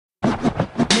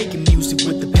Making music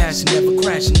with the passion, never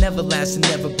crashing, never lasting,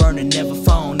 never burning, never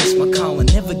falling. It's my calling,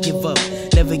 never give up,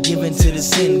 never give in to the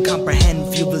sin.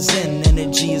 Comprehend, feel the zen,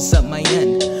 energy is up my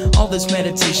end. All this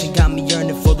meditation got me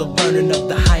yearning for the learning of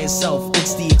the higher self.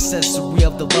 It's the accessory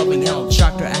of the loving health.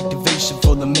 Chakra activation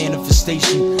for the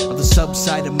manifestation of the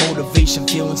subside of motivation,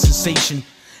 feeling sensation.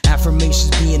 Affirmations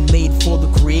being made for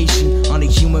the creation on a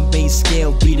human-based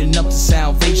scale, leading up to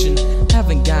salvation.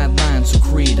 Having guidelines will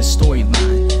create a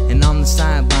storyline, and on the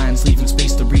sidelines, leaving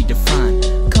space to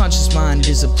redefine. Conscious mind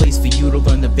is a place for you to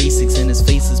learn the basics in its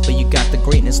faces, but you got the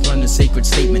greatness, learn the sacred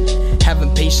statement.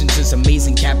 Having patience is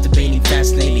amazing, captivating,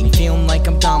 fascinating. Feeling like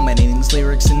I'm dominating these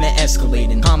lyrics and they're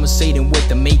escalating. Conversating with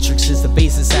the matrix is the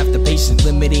basis after patience,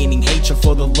 eliminating hatred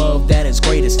for the love that is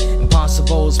greatest.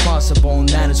 Impossible is possible, and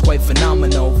that is quite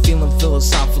phenomenal. Feeling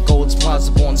philosophical, it's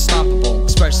plausible, unstoppable.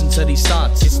 Expression to these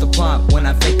thoughts, it's the plot. When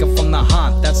I think it from the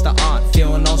heart, that's the art.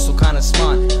 Feeling also kinda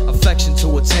smart. Affection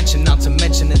to attention, not to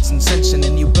mention its intention.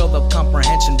 And you build up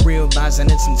comprehension, realizing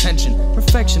its intention.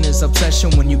 Perfection is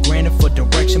obsession when you grant it for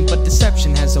direction, but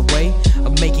deception has a way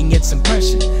of making its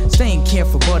impression. Staying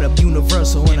careful, but I'm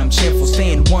universal and I'm cheerful.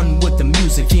 Staying one with the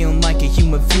music, feeling like a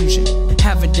human fusion.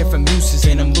 Having different muses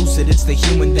and I'm lucid, it's the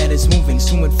human that is moving.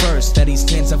 Student first, that he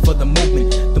stands up for the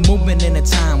movement. The movement in a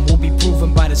time will be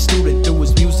proven by the student through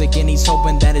his music, and he's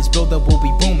hoping that his build-up will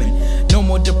be booming. No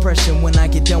more depression when I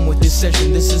get done with this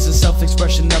session. This is a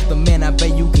self-expression of the man, I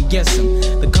bet you can guess him.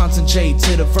 The concentrate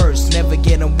to the verse, never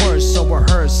getting worse. So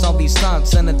rehearse all these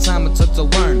thoughts and the time it took to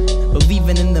learn.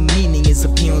 Believing in the meaning is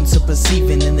appealing to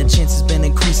perceiving, and the chance has been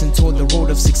increasing toward the road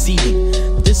of succeeding.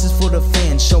 This is for the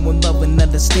fans, showing love and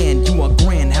understand. You are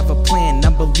grand, have a plan,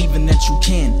 I'm believing that you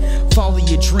can. Follow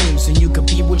your dreams and you can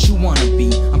be what you wanna be.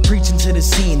 I'm preaching to the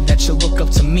scene that you look up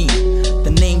to me.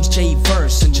 The name's J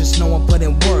Verse, and just know I put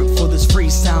in work for this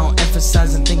freestyle,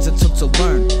 emphasizing things I took to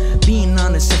learn. Being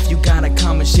honest, if you got a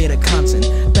comment, share the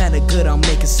content. Bad or good, I'll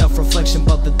make a self-reflection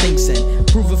about the things and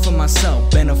prove it for myself,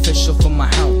 beneficial for